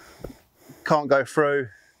 Can't go through.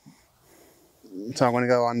 So I'm going to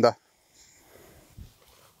go under.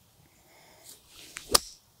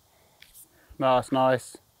 Nice,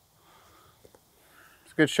 nice.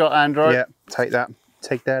 It's a good shot, Andrew. Yeah, take that.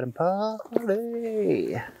 Take that and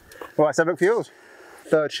party. Right, let's have a look for yours.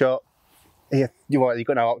 Third shot. Yeah, you've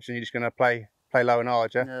got no option. You're just going to play low and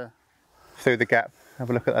hard, yeah? Yeah. Through the gap. Have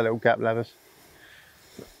a look at that little gap levers.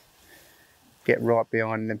 Get right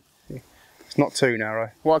behind them. It's not too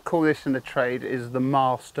narrow. What I call this in the trade is the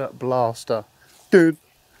master blaster. Dun,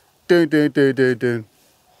 dun, dun, dun, dun, dun.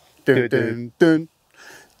 Dun, dun, dun.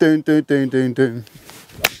 Dun, dun, dun, dun, dun.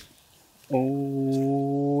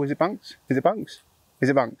 Oh, is it bunks? Is it bunks? Is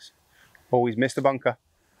it bunks? Oh, he's missed the bunker.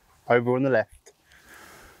 Over on the left.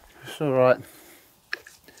 It's all right.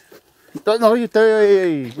 Don't know what you're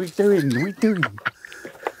doing. What are you doing? What are you doing?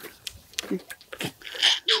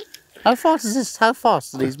 How fast is this? How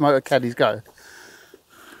fast do these motor caddies go?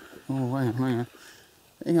 Oh, hang on.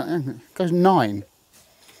 It goes 9.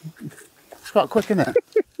 It's quite quick, isn't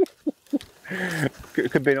it?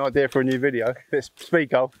 Could be an idea for a new video. It's speed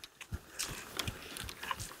golf.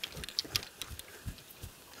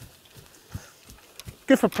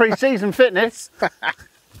 Good for pre-season fitness.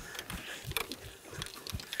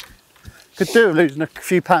 Could do with losing a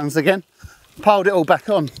few pounds again. Piled it all back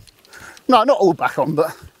on. No, not all back on, but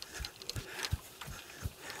I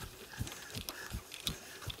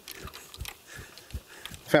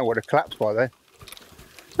think I would have collapsed by then.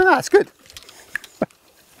 ah, that's good.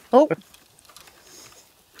 Oh.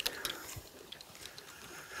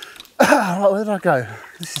 Right, where did I go?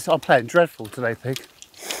 I'm playing dreadful today, Pig.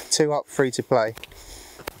 2 up, 3 to play.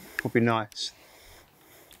 Would be nice.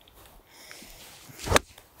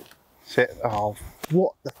 Sit. Oh,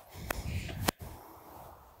 what the?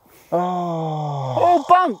 Oh. Oh,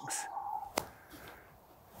 bunks!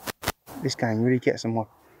 This game really gets on my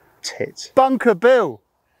tits. Bunker Bill.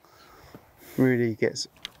 Really gets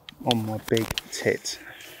on my big tit.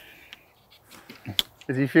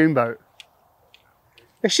 Is he fume boat?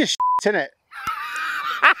 It's just shit, innit?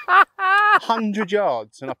 100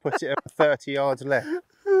 yards and I put it at 30 yards left.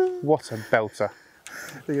 What a belter.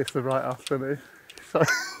 He gets the right off, doesn't he? So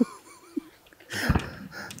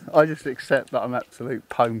I just accept that I'm absolute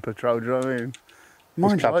pone patrol, do you know what I mean?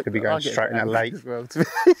 This club could be going straight in that lake. As well, to be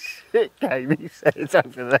shit game, he says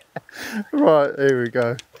over there. Right, here we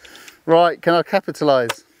go. Right, can I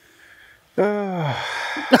capitalise? I'm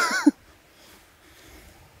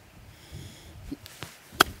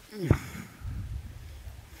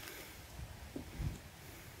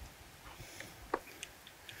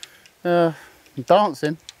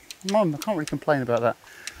dancing. Mum, I can't really complain about that.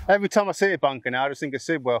 Every time I see a bunker now, I just think of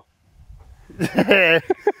Sidwell.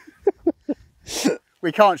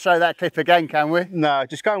 We can't show that clip again, can we? No,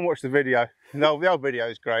 just go and watch the video. The old video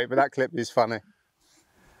is great, but that clip is funny.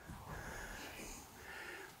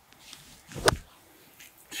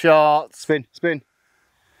 Shot. Spin, spin.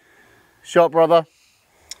 Shot, brother.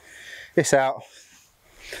 It's out.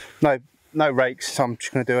 No rakes, so I'm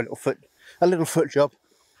just going to do a little foot job.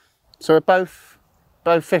 So we're both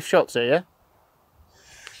Both fifth shots here, yeah?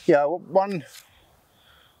 Yeah, one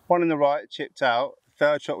in the right, chipped out.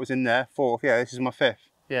 Third shot was in there. Fourth, yeah, this is my fifth.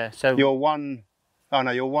 Yeah, so... You're one, oh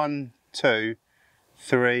no, you're 1, 2,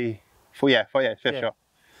 3, 4, yeah, fifth shot.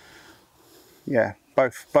 Yeah,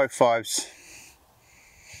 both fives.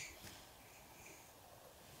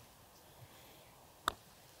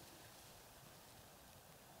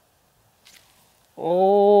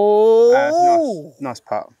 Oh! Nice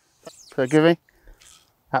putt. Forgive me.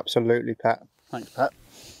 Absolutely, Pat. Thanks, Pat.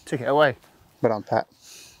 Took it away. Well done, Pat.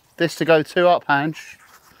 This to go 2 up, Ange.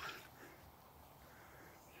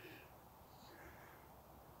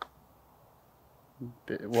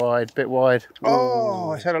 Bit wide, bit wide. Oh,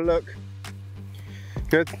 let's have a look.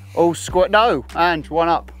 Good. All square. No, Ange, 1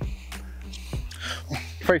 up.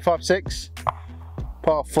 3, 5, 6.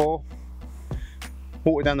 Par 4.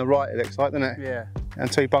 Water down the right, it looks like, doesn't it? Yeah.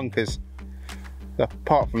 And 2 bunkers. So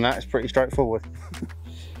apart from that, it's pretty straightforward.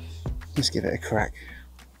 Let's give it a crack.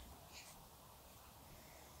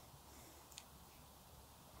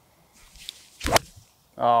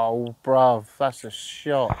 Oh, bruv, that's a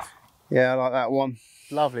shot. Yeah, I like that one.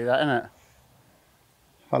 Lovely, that, isn't it?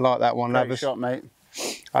 I like that one, Great lovers. shot, mate.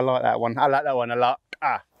 I like that one. I like that one a lot.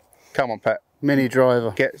 Ah, come on, Pat. Mini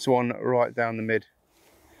driver. Gets one right down the mid.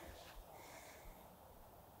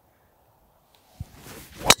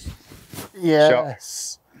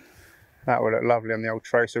 Yes. Shot. That would look lovely on the old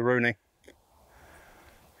Tracer Rooney.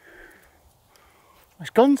 It's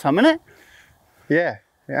gone some, isn't it? Yeah,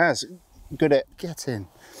 it has. Good at. Get in.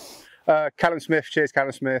 Callum Smith, cheers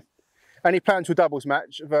Callum Smith. Any plans for doubles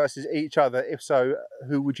match versus each other? If so,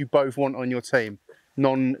 who would you both want on your team?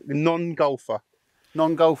 Non-golfer.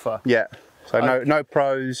 Non-golfer? Yeah. So no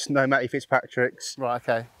pros, no Matty Fitzpatrick's. Right,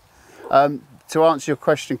 okay. To answer your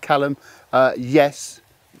question, Callum, yes,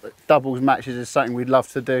 doubles matches is something we'd love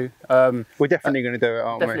to do. We're definitely going to do it,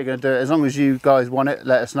 aren't we? Definitely going to do it. As long as you guys want it,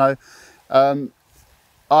 let us know. I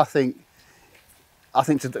think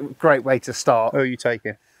it's a great way to start. Who are you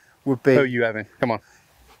taking? Would be. Who are you having? Come on.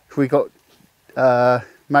 We got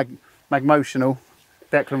Magmotional,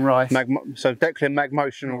 Declan Rice. So Declan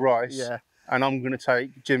Magmotional Rice. Yeah. And I'm going to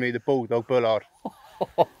take Jimmy the Bulldog Bullard.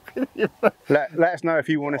 let us know if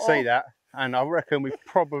you want to see that. And I reckon we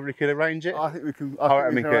probably could arrange it. I think we can. I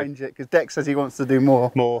think we can arrange it because Dex says he wants to do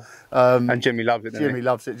more. And Jimmy loves it. Jimmy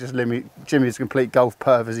loves it. Jimmy's a complete golf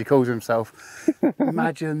perv, as he calls himself.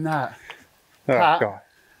 Imagine that. Oh Pat, God.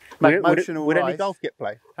 Would any Rice. golf get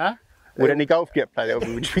played? Huh? Would any golf get played? It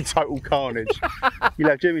would just be total carnage. You'll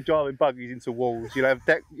have Jimmy driving buggies into walls. You'll have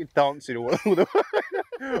Deck dancing all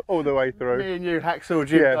the way through. Me and you, Hacksaw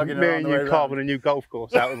Jim. Yeah, me and you carving a new golf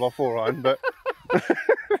course out of our 4-iron, but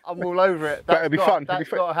I'm all over it. But it'd be fun. That's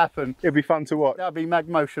got to happen. It'd be fun to watch. That'd be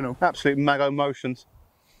Magmotional. Absolute Mago motions.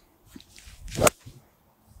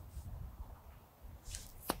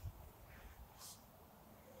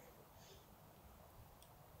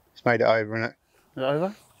 It's made it over, isn't it? Is it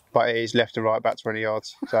over? But it is left to right, about 20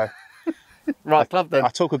 yards. So right, club then. I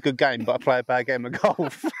talk a good game, but I play a bad game of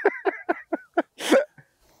golf.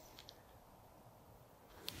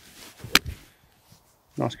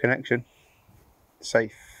 Nice connection.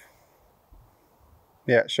 Safe.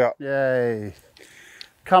 Yeah, shot. Yay.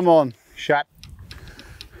 Come on. Shot.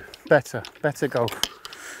 Better golf.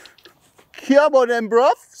 Come on then,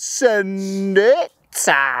 bruv. Send it.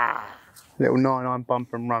 Little 9-iron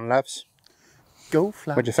bump and run, lads. Go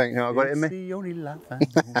fly. What do you think? I got it in me? It's the only life I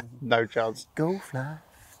know. No chance. Go fly.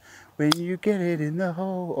 When you get it in the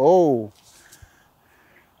hole. Oh.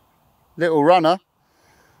 Little runner.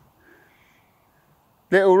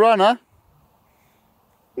 Little runner.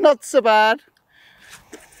 Not so bad.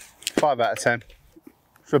 5 out of 10.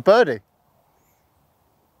 For a birdie.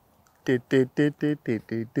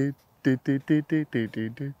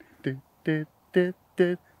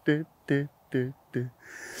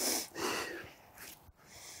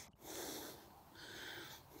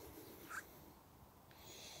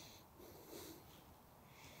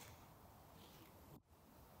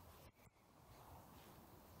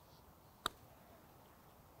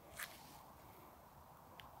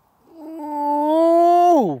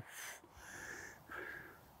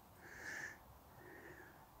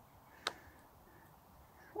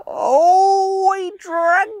 Oh, he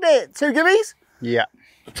dragged it. 2 gimmies? Yeah.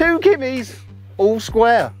 2 gimmies. All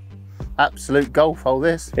square. Absolute golf hole,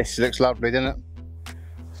 this. This looks lovely, doesn't it?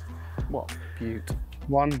 What beaut.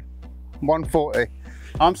 140.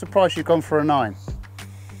 I'm surprised you've gone for a 9.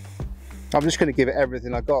 I'm just going to give it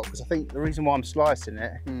everything I got because I think the reason why I'm slicing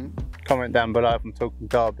it, comment down below if I'm talking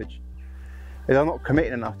garbage, is I'm not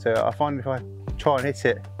committing enough to it. I find if I try and hit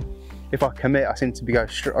it, if I commit, I seem to be I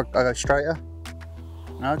go straighter.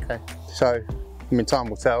 Okay. So, I mean, time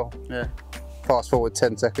will tell. Yeah. Fast forward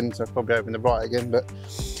 10 seconds, I'll probably open the right again, but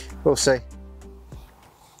we'll see.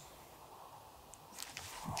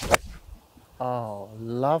 Oh,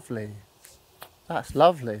 lovely. That's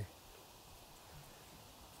lovely.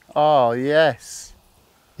 Oh, yes.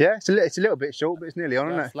 Yeah, it's a little bit short, but it's nearly on,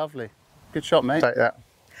 isn't it? That's lovely. Good shot, mate. Take that.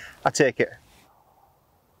 I take it.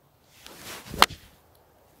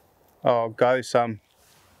 Oh, go, some.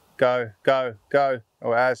 Go, go, go.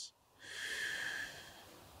 Oh, it has.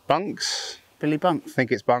 Bunks? Billy Bunks. I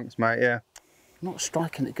think it's bunks, mate, yeah. Not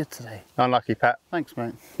striking it good today. Unlucky, Pat. Thanks,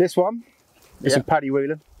 mate. This one is some Paddy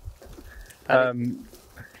Whelan. Paddy.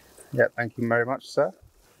 Yeah, thank you very much, sir.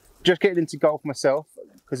 Just getting into golf myself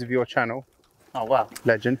because of your channel. Oh, wow.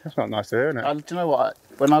 Legend. That's not nice to hear, isn't it? Do you know what?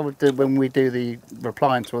 When we do the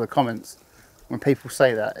replying to all the comments, when people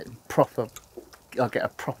say that, I get a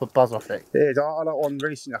proper buzz off it. It is. I like one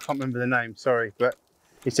recently, I can't remember the name, sorry, but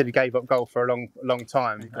he said he gave up golf for a long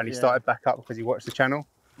time and he started back up because he watched the channel.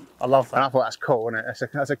 I love that. And I thought that's cool, isn't it?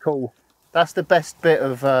 That's a cool... That's the best bit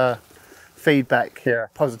of feedback, yeah.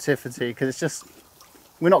 Positivity, because it's just,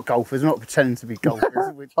 we're not golfers, we're not pretending to be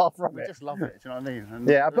golfers. we it. just love it, do you know what I mean? And,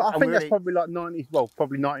 yeah, but I think that's probably like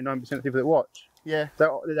probably 99% of people that watch. Yeah. They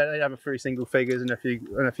have a few single figures and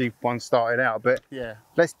a few ones starting out, but yeah.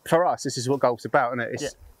 For us, this is what golf's about, isn't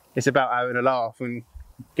it? It's about having a laugh and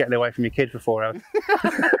getting away from your kid for 4 hours.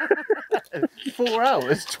 4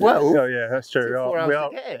 hours? 12? Oh yeah, that's true.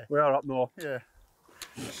 We are up north. Yeah.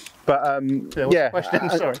 But yeah. Question?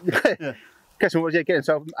 Sorry. Yeah. Question was again.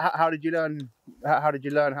 So how did you learn? How did you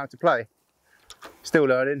learn how to play? Still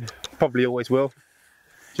learning. Probably always will. Do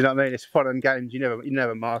you know what I mean? It's fun and games. You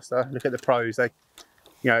never master. Look at the pros. They,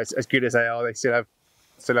 as good as they are, they still have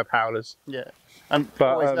howlers. Yeah. But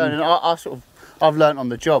always learning. I've learned on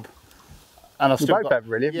the job. And I've still have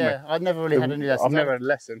really, haven't we? I've never really had any lessons. I've never had a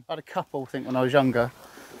lesson. I had a couple, I think, when I was younger,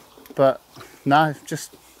 but no,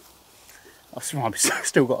 I've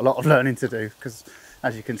still got a lot of learning to do because,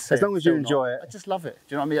 as you can see, as long as you enjoy it, I just love it.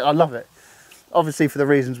 Do you know what I mean? I love it. Obviously, for the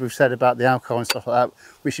reasons we've said about the alcohol and stuff like that,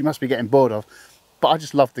 which you must be getting bored of, but I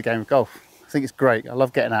just love the game of golf. I think it's great. I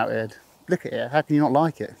love getting out here. Look at it. How can you not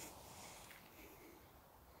like it?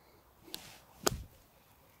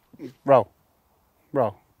 Roll.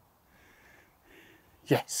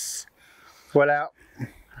 Yes. Well out.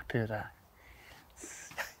 Happy with that.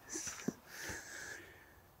 Yes.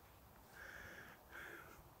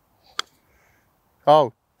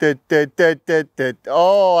 Oh,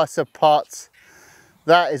 oh, that's a putt.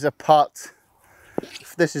 That is a putt.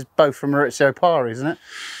 This is both from Maurizio Pari, isn't it?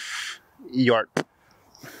 Yarp.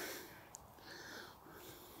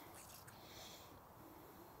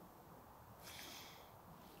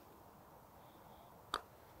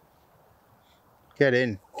 Get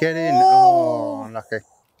in. Oh, unlucky.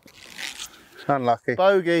 Unlucky.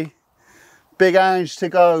 Bogey. Big Ange to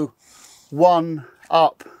go. 1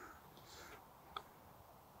 up.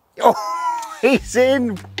 Oh, he's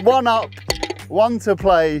in. 1 up. 1 to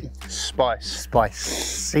play.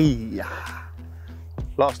 Spicy.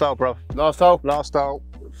 Last hole, bruv. Last hole. Last hole.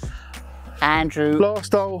 Andrew.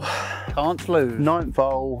 Last hole. Can't lose. 9th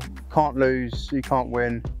hole. Can't lose. You can't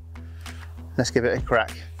win. Let's give it a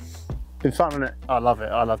crack. Been fun, hasn't it? I love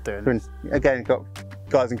it. I love doing it. Again, got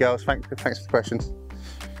guys and girls. Thanks for the questions.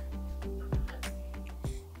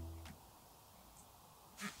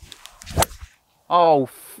 Oh,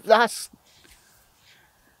 that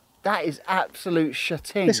is absolute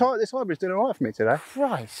shitting. This hybrid's doing all right for me today.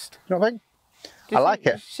 Christ. You know what I think? I like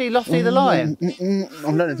it. See Lofty the Lion?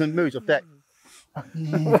 I'm learning some moves off deck.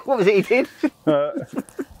 What was it he did?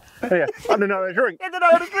 Yeah, I don't know how to drink. I don't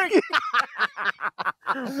know how to drink.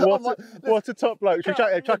 What a top bloke. Should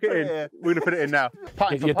we chuck it in? Yeah. We're going to put it in now.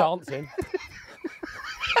 If you're dancing.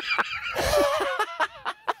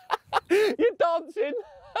 You're dancing.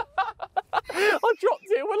 I dropped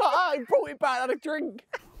it. We're like, oh, he brought it back, had a drink.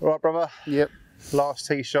 All right, brother. Yep. Last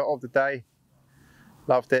tee shot of the day.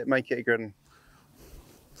 Loved it. Make it a good one.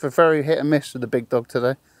 For very hit and miss with the big dog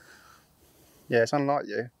today. Yeah, it's unlike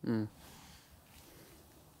you. Mm.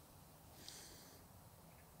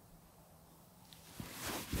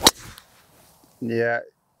 Yeah,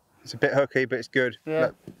 it's a bit hooky, but it's good. Yeah,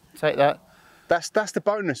 look, take that. That's the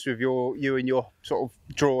bonus with you and your sort of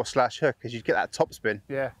draw / hook, is you get that top spin.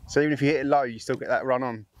 Yeah. So even if you hit it low, you still get that run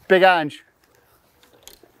on. Big Ange,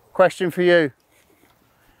 question for you.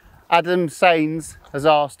 Adam Sains has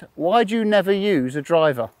asked, why do you never use a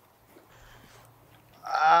driver?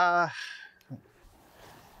 I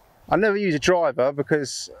never use a driver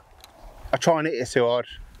because I try and hit it too hard.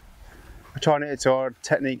 I trying it too hard,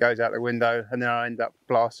 technique goes out the window, and then I end up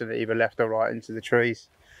blasting it either left or right into the trees.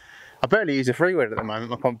 I barely use a freewheel at the moment,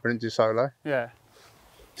 my confidence is so low. Yeah.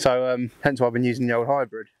 So hence why I've been using the old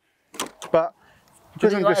hybrid. But do you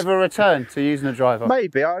think I'll ever return to using a driver?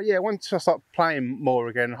 Maybe, yeah, once I start playing more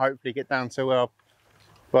again, hopefully get down to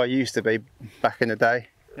where I used to be back in the day.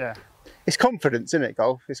 Yeah. It's confidence, isn't it,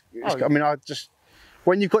 golf? I mean,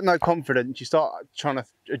 when you've got no confidence, you start trying to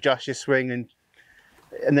adjust your swing, and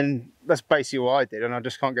then that's basically what I did, and I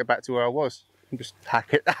just can't get back to where I was. I'm just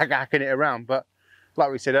hacking it around. But like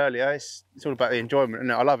we said earlier, it's all about the enjoyment, isn't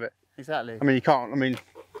it? I love it. Exactly. I mean,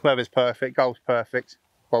 weather's perfect, golf's perfect,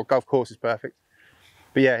 well, golf course is perfect.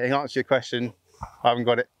 But yeah, in answer to your question, I haven't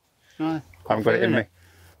got it. No, I haven't got it in me.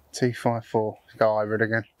 254, go hybrid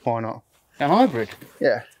again, why not? A hybrid?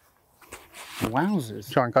 Yeah.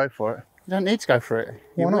 Wowzers. Try and go for it. You don't need to go for it.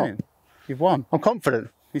 Why not? You've won. I'm confident.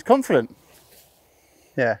 He's confident.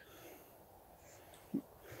 Yeah.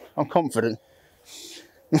 I'm confident.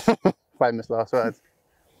 Famous last words.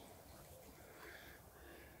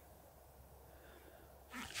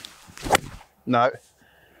 No.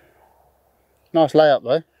 Nice layup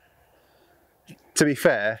though. To be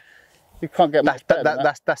fair, you can't get much better than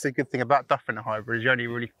that. That's the good thing about duffing a hybrid. You only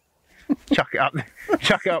really chuck it up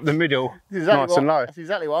the middle, nice and low. That's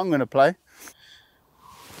exactly what I'm going to play.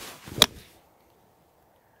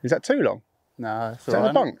 Is that too long? No, it's all right. Is that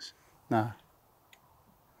the bunks? No.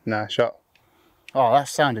 No, shot. Oh, that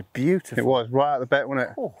sounded beautiful. It was right out the bet, wasn't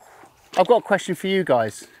it? Oh. I've got a question for you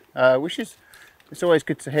guys, it's always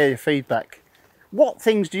good to hear your feedback. What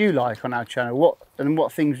things do you like on our channel?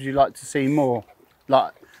 What things would you like to see more?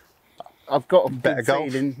 Like, I've got a better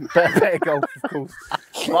feeling, better golf, of course.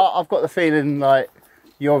 But I've got the feeling like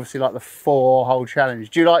you obviously like the 4-hole challenge.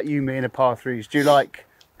 Do you like me in a par 3s? Do you like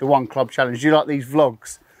the 1 club challenge? Do you like these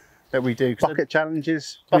vlogs that we do? Bucket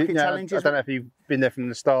challenges. Challenges. I don't know if you've been there from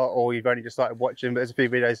the start or you've only just started watching, but there's a few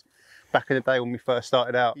videos back in the day when we first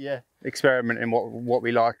started out. Yeah. Experimenting what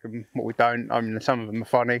we like and what we don't. I mean, some of them are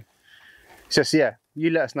funny. It's just, yeah, you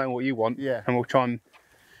let us know what you want, and we'll try and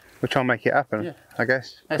make it happen. Yeah. I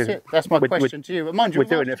guess. That's it. That's my question to you. But mind you, we're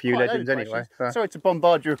doing it for you legends anyway. So. Sorry to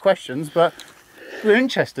bombard you with questions, but we're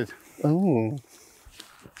interested. Oh.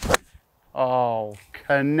 Oh,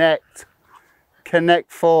 connect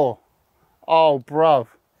 4. Oh, bruv.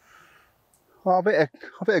 Oh, I bet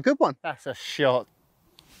a good one. That's a shot.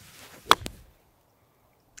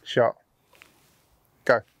 Shot.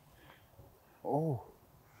 Go. Oh.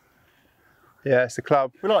 Yeah, it's the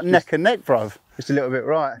club. We're like neck and neck, bruv. Just a little bit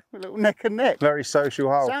right. We're a little neck and neck. Very social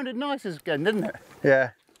hole. Sounded nice again, didn't it?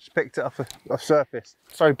 Yeah, just picked it off surface.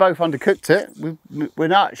 So both undercooked it. We're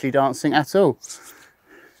not actually dancing at all.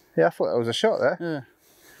 Yeah, I thought that was a shot there.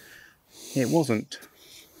 Yeah. It wasn't.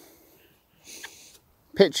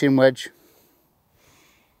 Pitching wedge.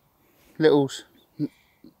 Little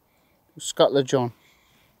Scuttler John.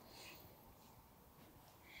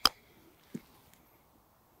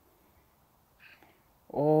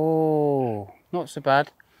 Oh, not so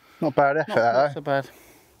bad. Not bad effort, not so bad.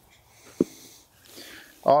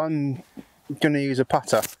 I'm going to use a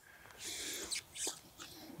putter.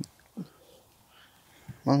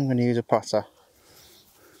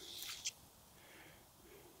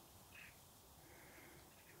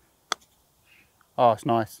 Oh, it's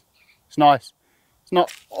nice. It's nice. It's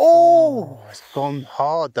not. Oh, it's gone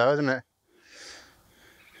hard though, isn't it?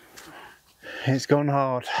 It's gone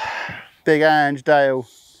hard. Big Ange Dale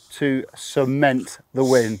to cement the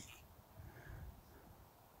win.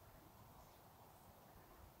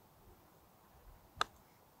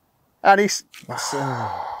 And he's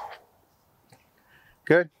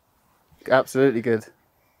good. Absolutely good.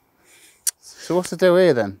 So what's the deal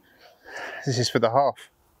here then? This is for the half.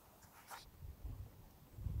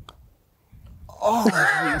 Oh.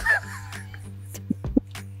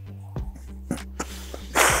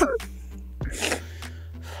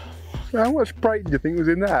 How much break do you think was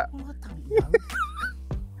in that? Oh, I don't know.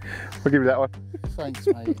 I'll give you that one. Thanks,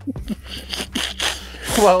 mate.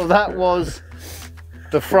 Well, that was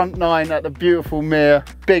the front 9 at the beautiful Mere.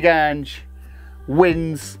 Big Ange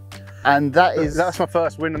wins, and that's my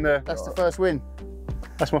first win on the. That's the first win.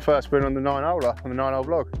 That's my first win on the 9-holer, on the 9-hole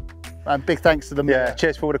vlog. And big thanks to the Mere. Yeah,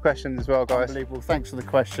 cheers for all the questions as well, guys. Unbelievable. Thanks for the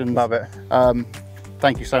questions. Love it.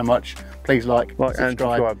 Thank you so much. Please like and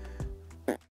subscribe.